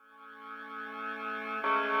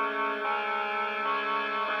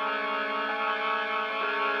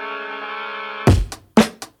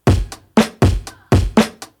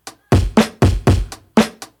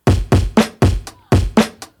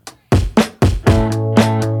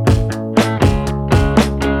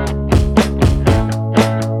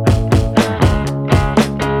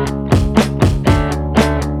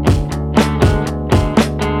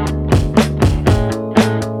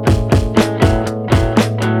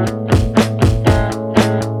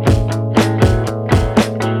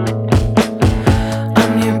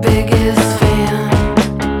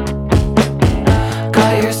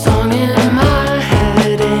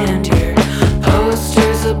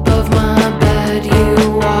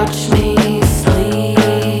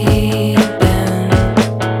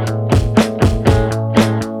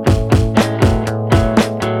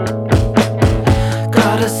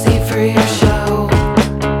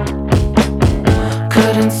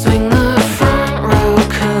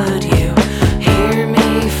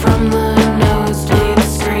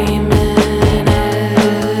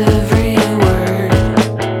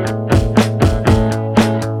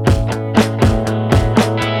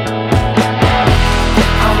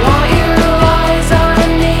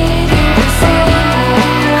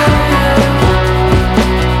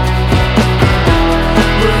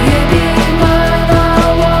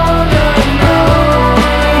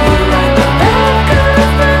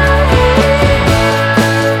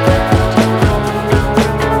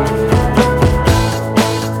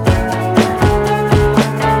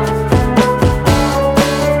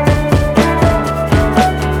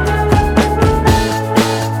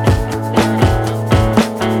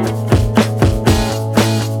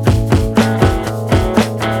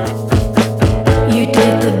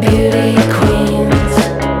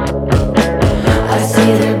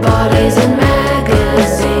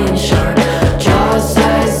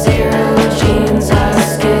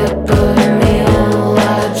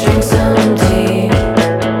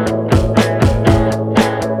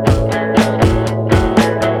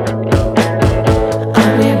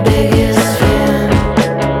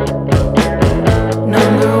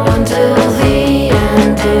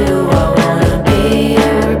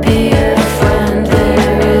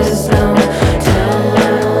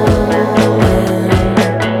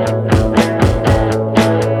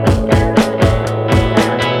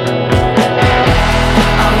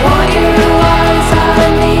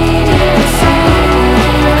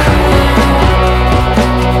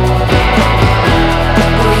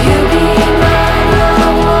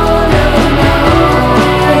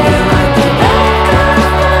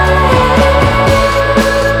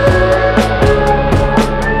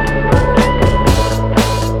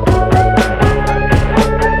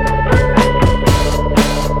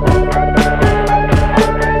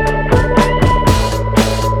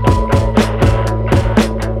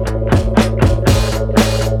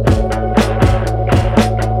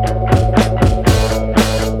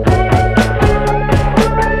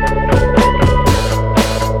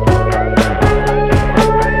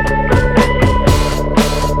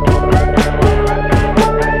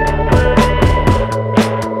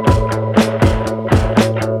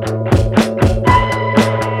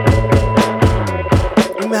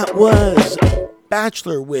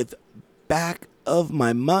Bachelor with Back of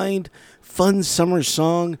My Mind. Fun summer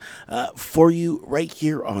song for you right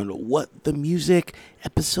here on What the Music,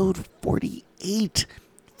 episode 48.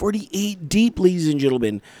 48 deep, ladies and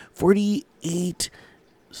gentlemen. 48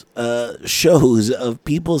 shows of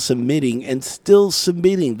people submitting and still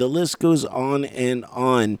submitting. The list goes on and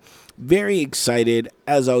on. Very excited,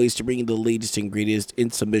 as always, to bring you the latest and greatest in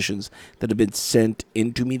submissions that have been sent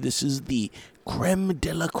into me. This is the creme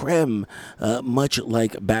de la creme, much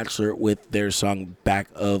like Bachelor with their song Back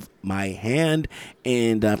of My Hand.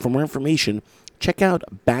 And for more information, check out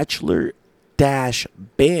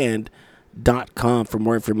bachelor-band.com for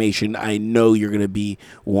more information. I know you're going to be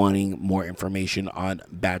wanting more information on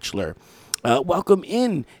Bachelor. Welcome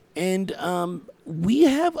in, and we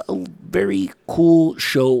have a very cool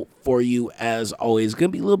show for you, as always.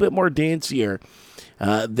 Going to be a little bit more dancier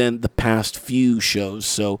than the past few shows.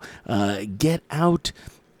 So get out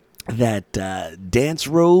that dance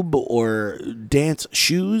robe or dance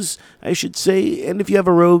shoes, I should say. And if you have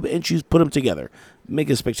a robe and shoes, put them together. Make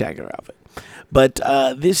a spectacular outfit. But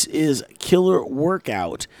this is Killer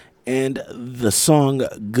Workout and the song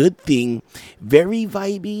Good Thing. Very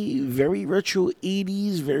vibey, very retro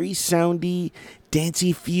 80s, very soundy,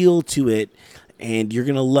 dancey feel to it. And you're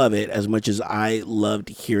going to love it as much as I loved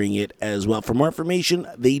hearing it as well. For more information,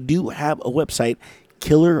 they do have a website,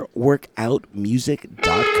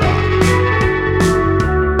 killerworkoutmusic.com.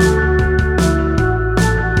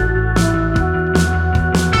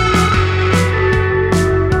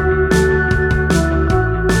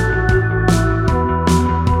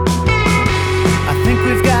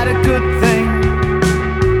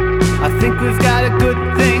 We've got a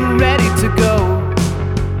good thing ready to go,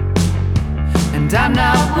 and I'm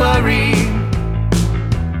not worried.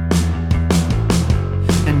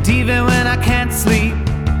 And even when I can't sleep,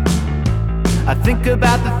 I think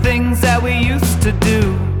about the things that we used to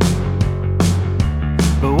do.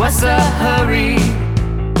 But what's the hurry?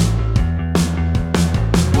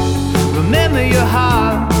 Remember your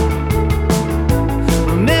heart,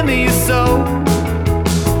 remember your soul,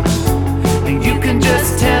 and you can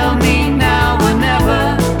just tell me now or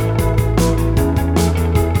never.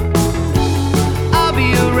 I'll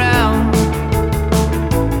be around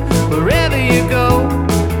wherever you go,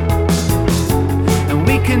 and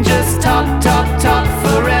we can just talk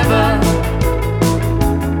forever.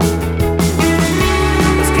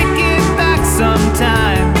 'Cause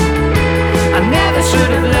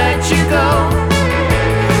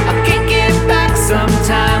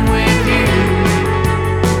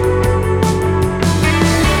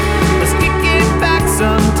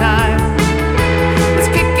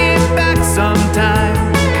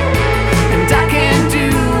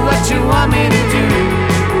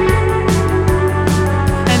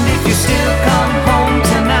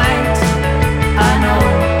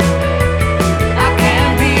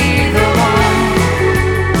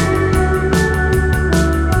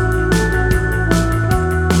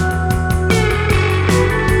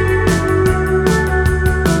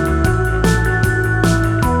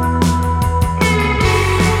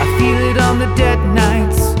the dead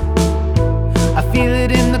nights. I feel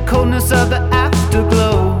it in the coldness of the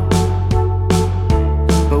afterglow.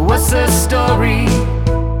 But what's the story?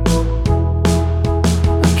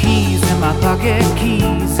 Keys in my pocket,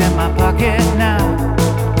 keys in my pocket now.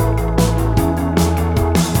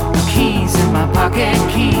 Keys in my pocket,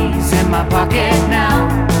 keys in my pocket now.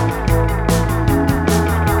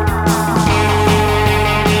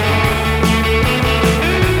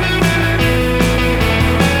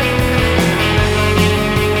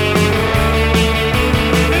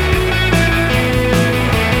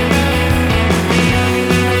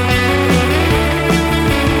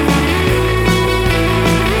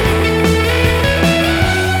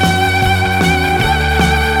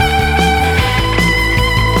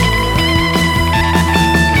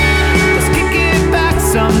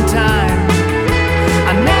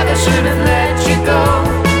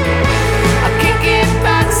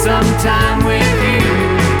 Time with you.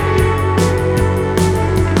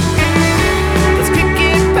 Let's kick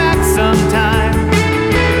it back sometime.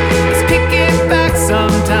 Let's kick it back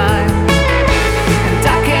sometime. And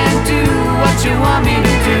I can't do what you want me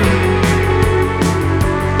to do.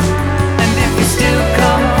 And if you still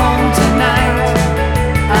come home tonight,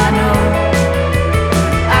 I know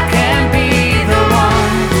I can be the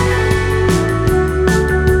one.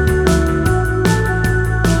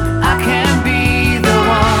 I can be the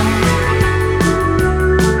one.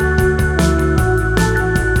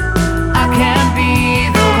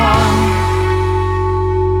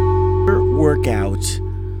 Workout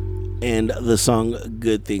and the song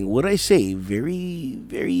Good Thing. What I say? Very,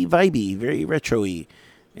 very vibey, very retro-y.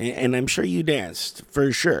 And I'm sure you danced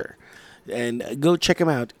for sure. And go check them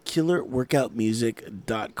out,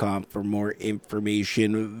 killerworkoutmusic.com for more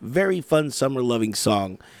information. Very fun summer loving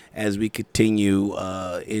song as we continue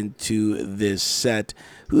into this set.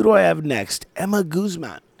 Who do I have next? Emma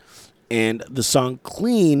Guzman and the song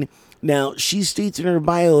Clean. Now, she states in her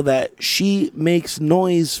bio that she makes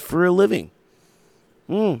noise for a living.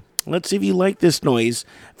 Let's see if you like this noise.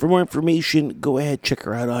 For more information, go ahead, check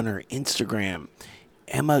her out on her Instagram.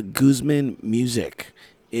 Emma Guzman Music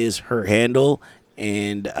is her handle.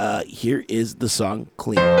 And here is the song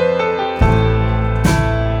Clean.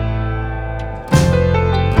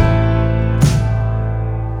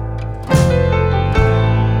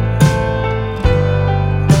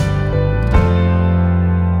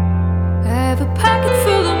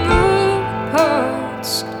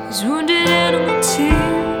 Wounded animal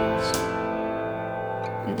tears,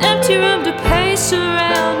 an empty room to pace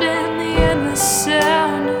around, and the endless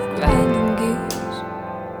sound of grinding gears.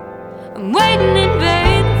 I'm waiting in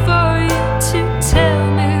vain for you to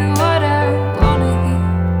tell me what I wanna hear.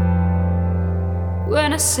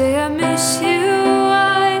 When I say I miss you,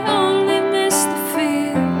 I only miss the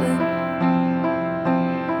feeling.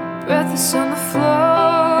 Breathless on the floor,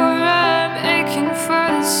 I'm aching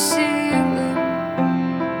for the ceiling.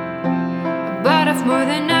 Bite off more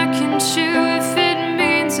than I can chew if it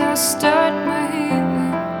means I'll start my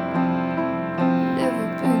healing. Never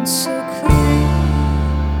been so clean.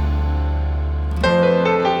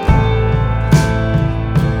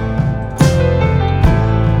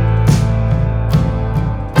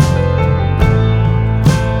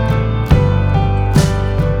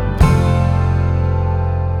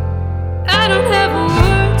 I don't have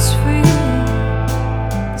words for you.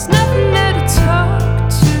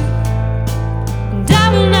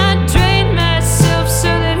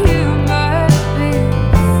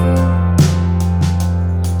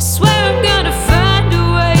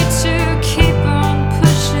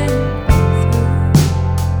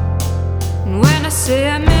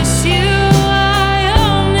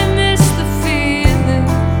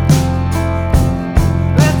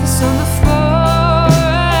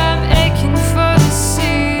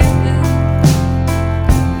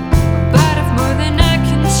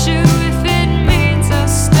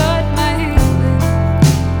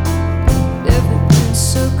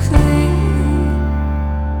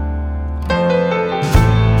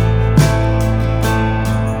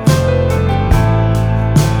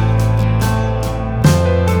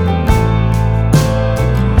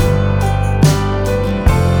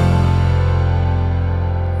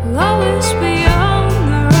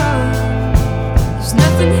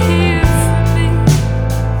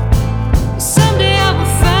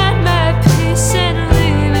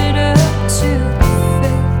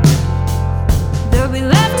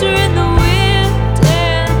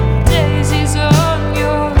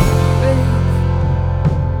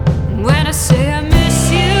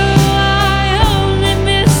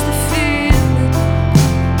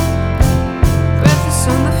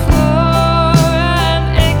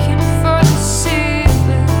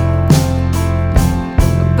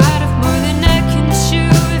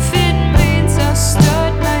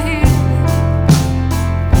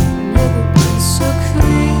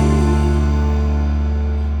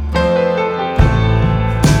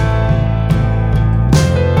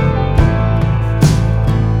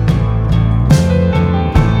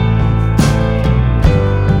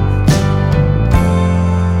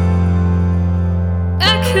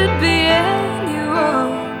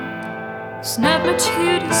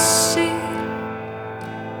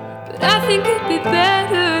 think it'd be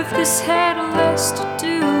better if this had less to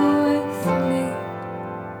do with me.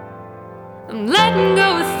 I'm letting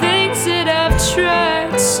go of things that I've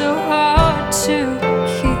tried so hard to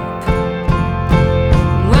keep.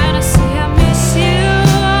 When I say I miss you,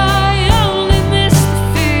 I only miss the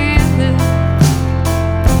feeling.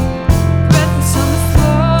 Breathless on the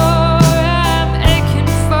floor, I'm aching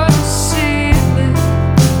for the ceiling.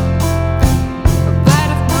 A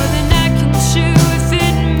bite of more than I can chew, if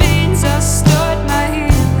it means I'll start my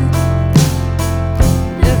healing.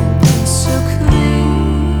 Never been so clean.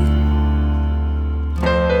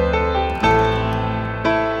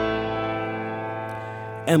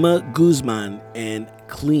 Emma Guzman and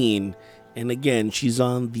Clean. And again, she's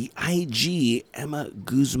on the IG, Emma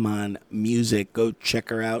Guzman Music. Go check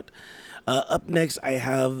her out. Up next, I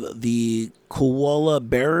have the Koala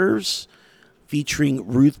Bearers featuring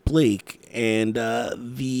Ruth Blake. And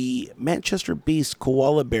the Manchester-based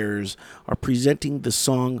Koala Bearers are presenting the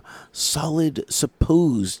song Solid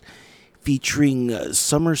Supposed, featuring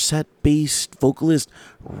Somerset-based vocalist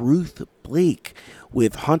Ruth Blake,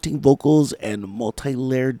 with haunting vocals and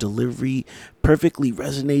multi-layered delivery, perfectly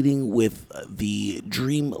resonating with the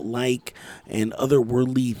dream-like and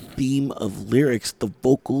otherworldly theme of lyrics. The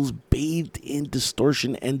vocals bathed in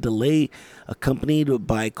distortion and delay, accompanied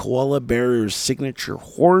by Koala Bearer's signature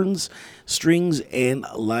horns, strings, and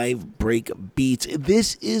live break beats.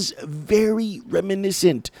 This is very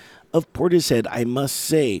reminiscent of Portishead, I must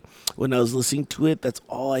say. When I was listening to it, that's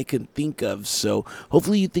all I can think of. So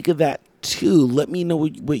hopefully you think of that too. Let me know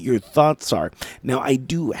what your thoughts are. Now, I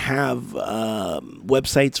do have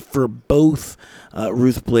websites for both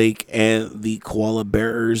Ruth Blake and the Koala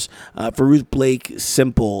Bearers. For Ruth Blake,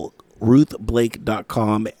 simple,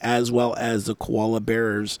 ruthblake.com, as well as the Koala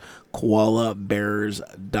Bearers,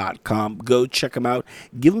 koalabearers.com. Go check them out.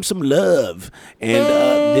 Give them some love. And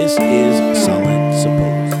this is Solid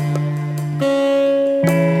Supposed.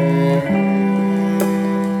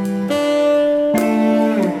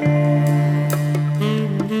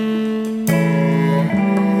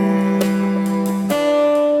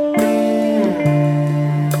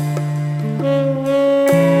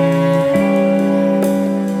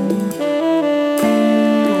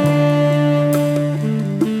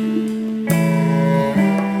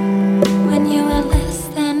 When you were less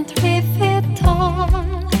than 3 feet tall,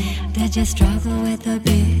 did you struggle with the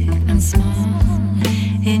big and small?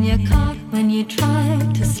 In your cot when you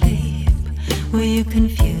tried to sleep, were you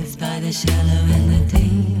confused by the shallow and the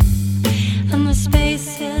deep? And the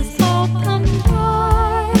spaces open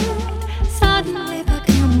wide suddenly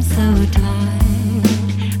become so tight,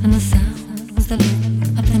 and the sound was the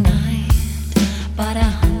loop of the night, but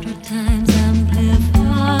 100 times amplified.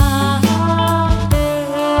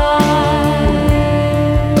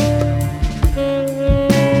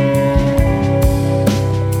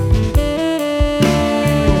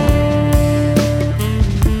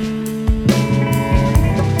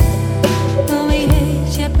 Though we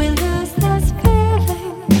age, yet we lose this feeling.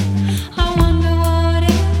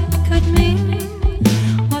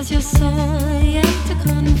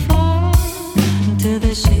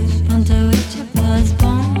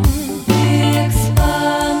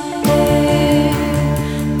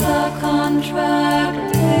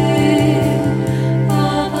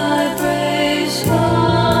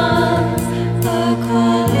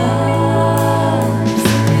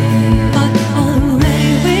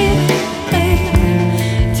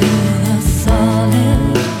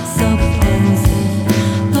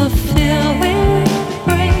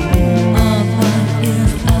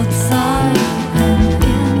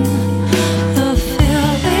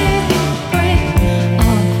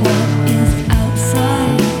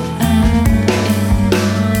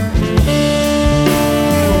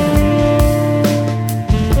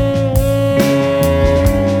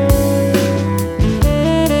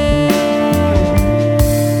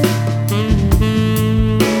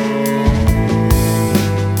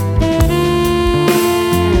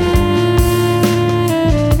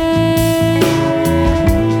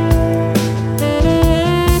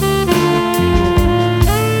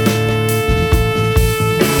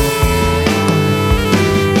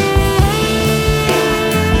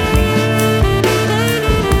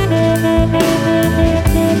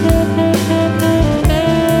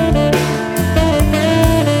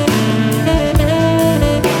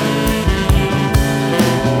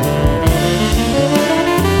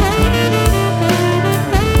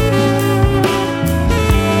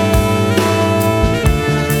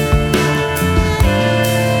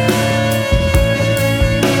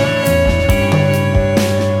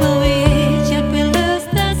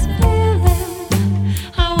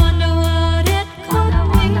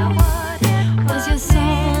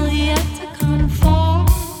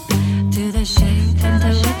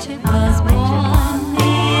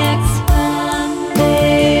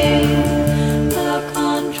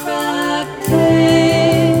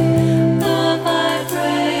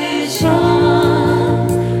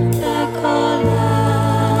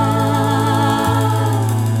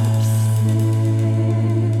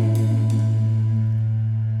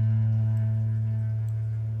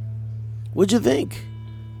 What'd you think?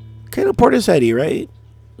 Kind of Portisheady, right?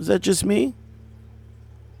 Is that just me?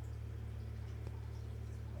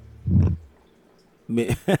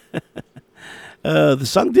 The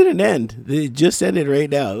song didn't end. It just ended right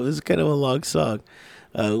now. It was kind of a long song.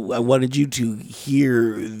 I wanted you to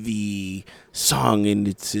hear the song in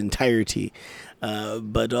its entirety.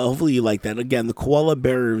 But hopefully you like that. Again, the Koala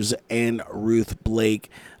Bearers and Ruth Blake.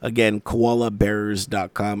 Again,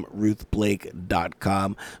 koalabearers.com,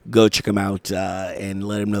 ruthblake.com. Go check them out and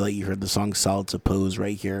let them know that you heard the song Solid Suppose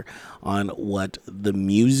right here on What the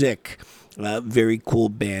Music. Very cool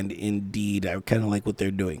band indeed. I kind of like what they're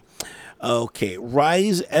doing. Okay,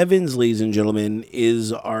 Rise Evans, ladies and gentlemen,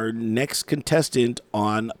 is our next contestant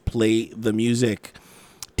on Play the Music.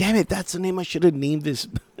 Damn it, that's the name I should have named this.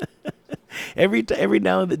 Every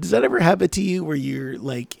now and then, does that ever happen to you where you're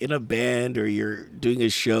like in a band or you're doing a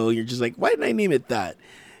show and you're just like, why didn't I name it that?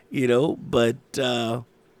 You know, but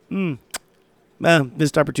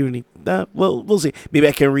missed opportunity. Well, we'll see. Maybe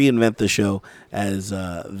I can reinvent the show as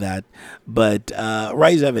that. But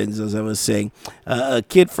Rise Evans, as I was saying, a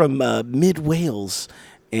kid from mid Wales,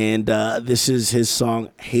 and this is his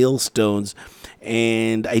song Hailstones.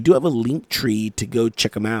 And I do have a link tree to go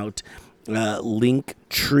check him out.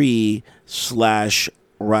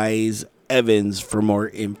 Linktree/Rise Evans for more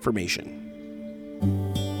information.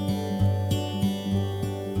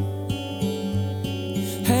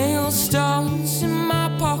 Hailstones in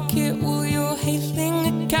my pocket, will you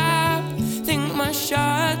hailing a cab? Think my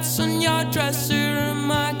shirt's on your dresser,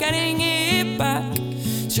 am I getting it back?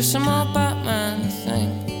 It's just a more Batman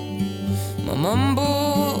thing. My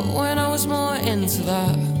mumble when I was more into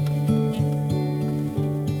that.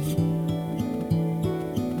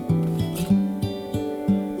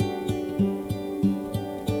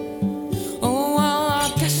 Oh well, I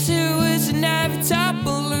guess it was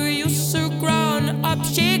inevitable. You so grown up,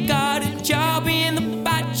 she got a job in the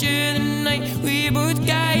Badger. The night we both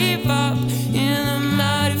gave up in a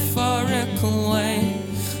metaphorical way.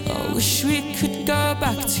 I wish we could go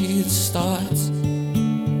back to the start.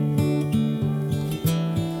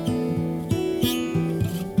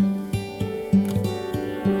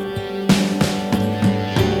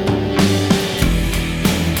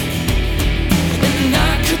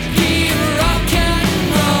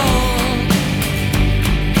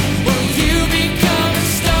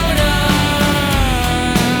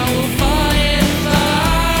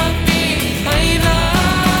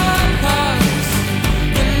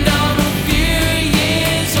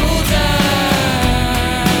 Older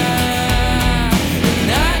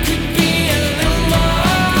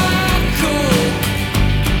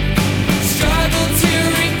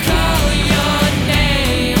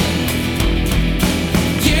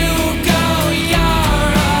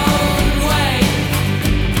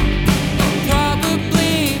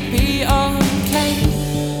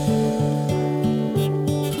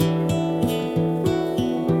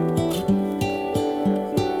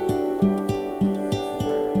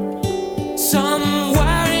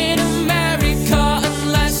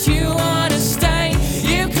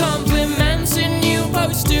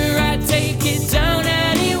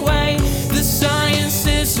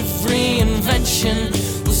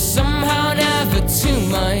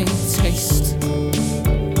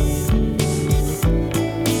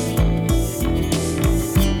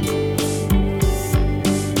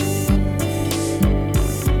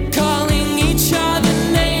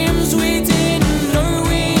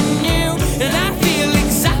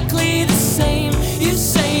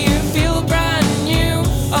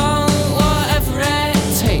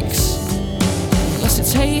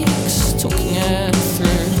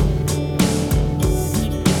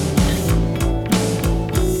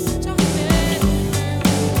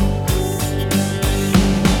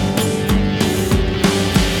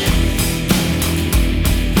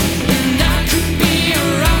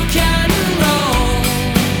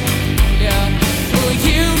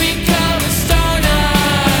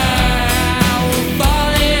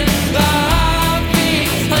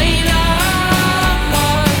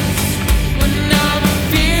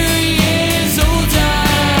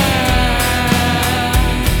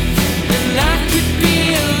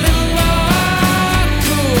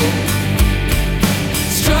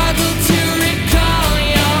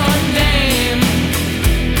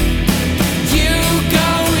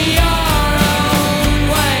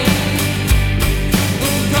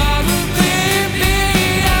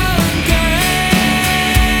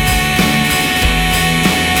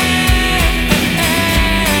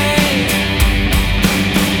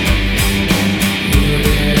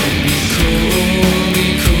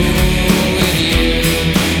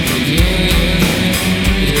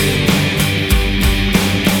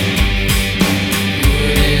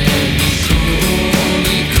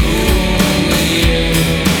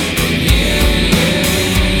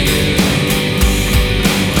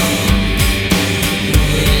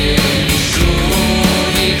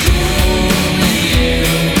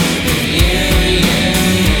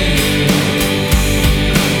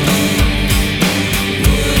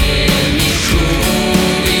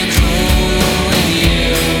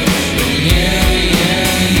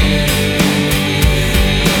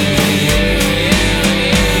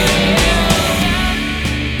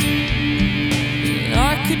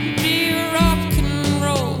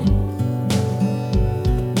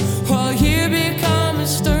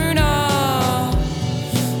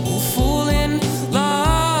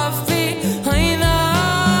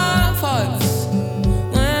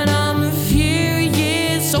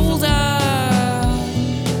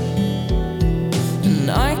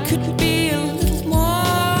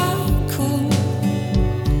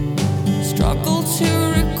struggle to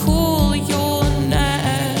recall your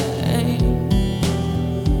name.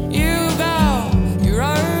 You go your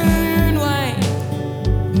own way,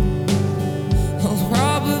 I'll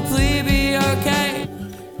probably be okay.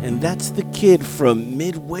 And that's the kid from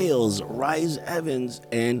Mid Wales, Rise Evans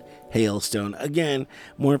and Hailstone. Again,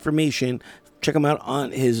 more information, check him out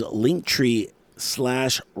on his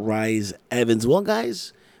Linktree/Rise Evans. Well,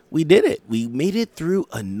 guys, we did it. We made it through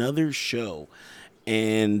another show.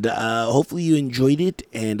 And hopefully you enjoyed it.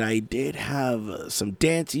 And I did have some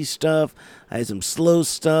dancey stuff. I had some slow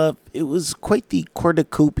stuff. It was quite the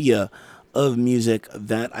cornucopia of music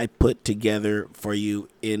that I put together for you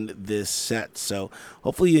in this set. So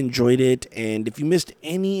hopefully you enjoyed it. And if you missed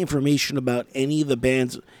any information about any of the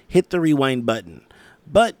bands, hit the rewind button.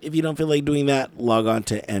 But if you don't feel like doing that, log on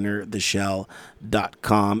to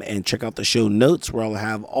entertheshell.com and check out the show notes where I'll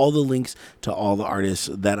have all the links to all the artists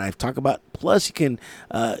that I've talked about. Plus, you can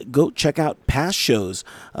go check out past shows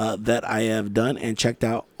that I have done and checked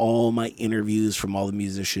out all my interviews from all the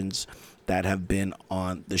musicians that have been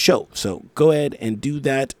on the show. So go ahead and do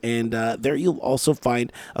that. And there you'll also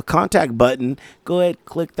find a contact button. Go ahead,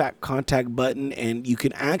 click that contact button, and you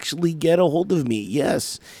can actually get a hold of me.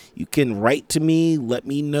 Yes, you can write to me. Let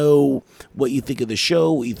me know what you think of the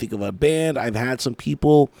show, what you think of a band. I've had some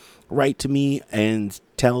people write to me and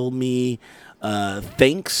tell me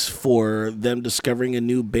thanks for them discovering a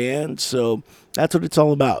new band. So that's what it's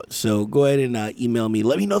all about. So go ahead and email me.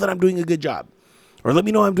 Let me know that I'm doing a good job. Or let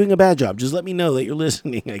me know I'm doing a bad job. Just let me know that you're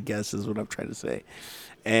listening, I guess, is what I'm trying to say.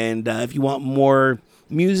 And if you want more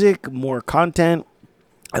music, more content,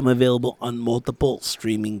 I'm available on multiple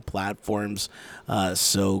streaming platforms.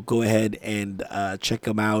 So go ahead and check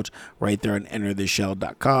them out right there on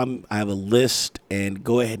entertheshell.com. I have a list, and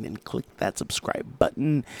go ahead and click that subscribe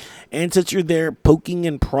button. And since you're there poking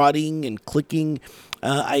and prodding and clicking,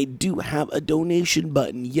 I do have a donation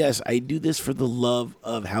button. Yes, I do this for the love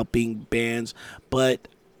of helping bands, but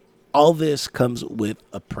all this comes with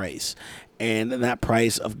a price. And that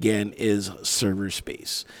price, again, is server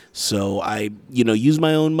space. So I, use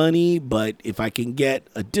my own money, but if I can get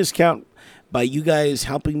a discount by you guys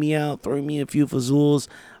helping me out, throwing me a few fazools,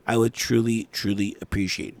 I would truly, truly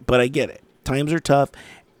appreciate it. But I get it. Times are tough.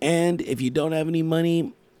 And if you don't have any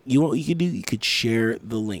money, you know what you could do? You could share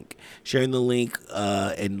the link. Sharing the link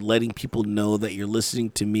and letting people know that you're listening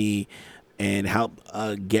to me and help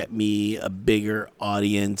get me a bigger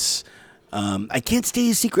audience. I can't stay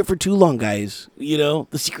a secret for too long, guys. The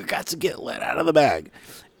secret got to get let out of the bag.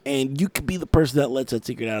 And you could be the person that lets that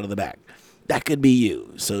secret out of the bag. That could be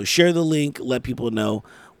you. So share the link. Let people know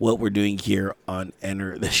what we're doing here on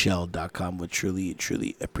entertheshell.com. Would truly,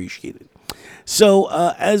 truly appreciate it. So,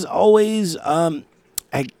 as always, I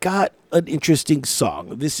got an interesting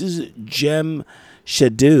song. This is Jem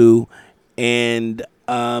Shadu, and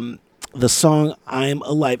the song I'm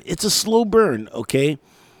Alive. It's a slow burn, okay?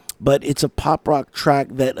 But it's a pop rock track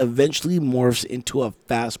that eventually morphs into a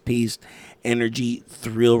fast-paced energy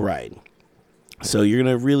thrill ride. So you're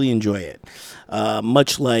going to really enjoy it,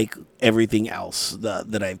 much like everything else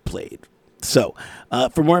that I've played. So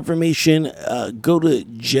for more information, go to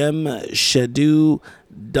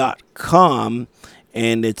jemshadou.com,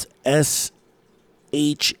 and it's SHADOU.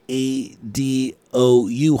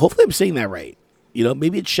 Hopefully I'm saying that right.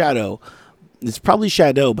 Maybe it's Shadow. It's probably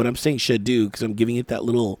Shadow, but I'm saying Shadu because I'm giving it that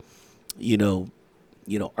little,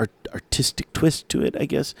 artistic twist to it, I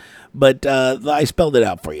guess. But I spelled it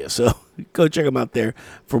out for you, so go check them out there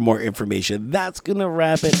for more information. That's gonna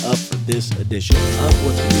wrap it up for this edition of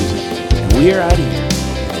What's the Music, and we are out of here.